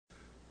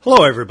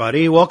Hello,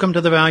 everybody. Welcome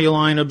to the Value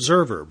Line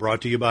Observer,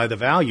 brought to you by the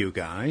Value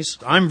Guys.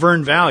 I'm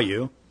Vern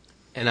Value.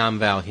 And I'm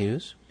Val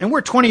Hughes. And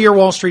we're 20-year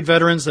Wall Street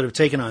veterans that have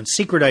taken on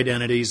secret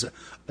identities,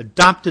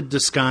 adopted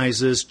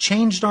disguises,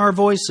 changed our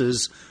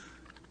voices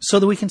so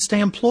that we can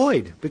stay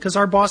employed, because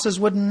our bosses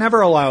would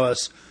never allow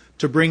us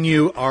to bring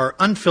you our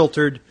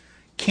unfiltered,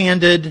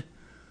 candid,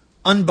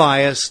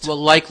 unbiased... Well,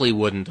 likely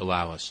wouldn't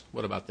allow us.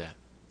 What about that?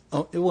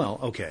 Oh, well,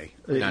 okay.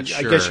 Not sure.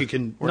 I guess you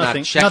can... We're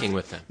not checking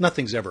with them.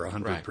 Nothing's ever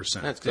 100%. Right.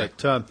 That's good.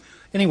 But,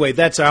 anyway,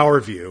 that's our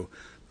view.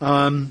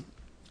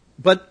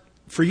 But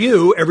for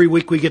you, every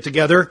week we get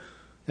together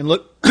and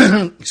look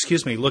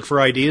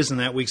for ideas in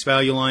that week's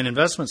Value Line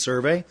Investment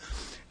Survey,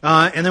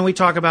 and then we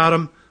talk about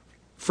them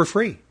for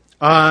free.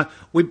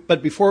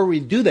 But before we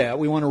do that,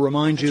 we want to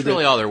remind you that... That's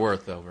really all they're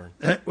worth, though, Vern.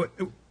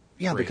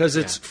 Yeah, because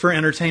it's for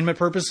entertainment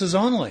purposes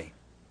only.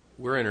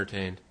 We're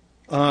entertained.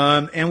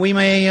 And we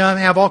may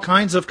have all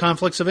kinds of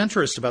conflicts of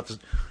interest about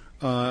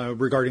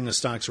regarding the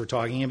stocks we're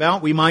talking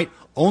about. We might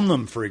own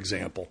them, for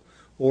example,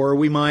 or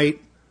we might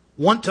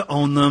want to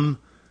own them,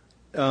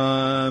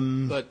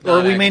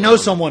 or we may know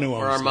someone who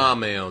owns them. Or our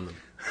mom may own them.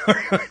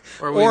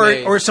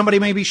 or somebody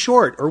may be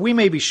short, or we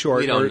may be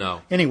short. We don't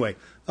know. Anyway,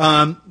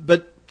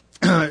 but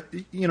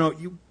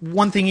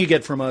one thing you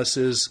get from us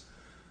is,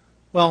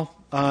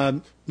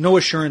 no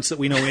assurance that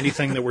we know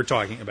anything that we're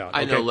talking about.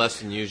 I know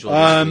less than usual.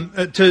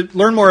 To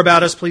learn more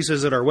about us, please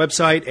visit our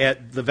website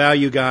at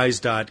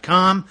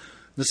thevalueguys.com.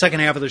 The second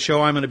half of the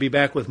show, I'm going to be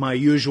back with my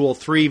usual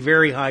 3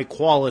 very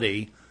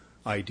high-quality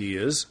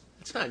ideas.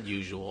 It's not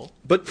usual,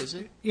 but is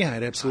it? Yeah,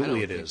 it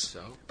absolutely I don't think is.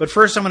 So. But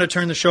first, I'm going to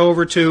turn the show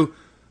over to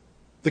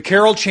the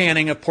Carol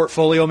Channing of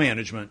portfolio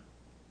management,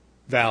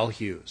 Val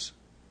Hughes.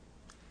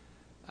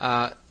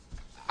 I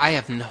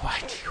have no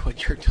idea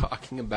what you're talking about.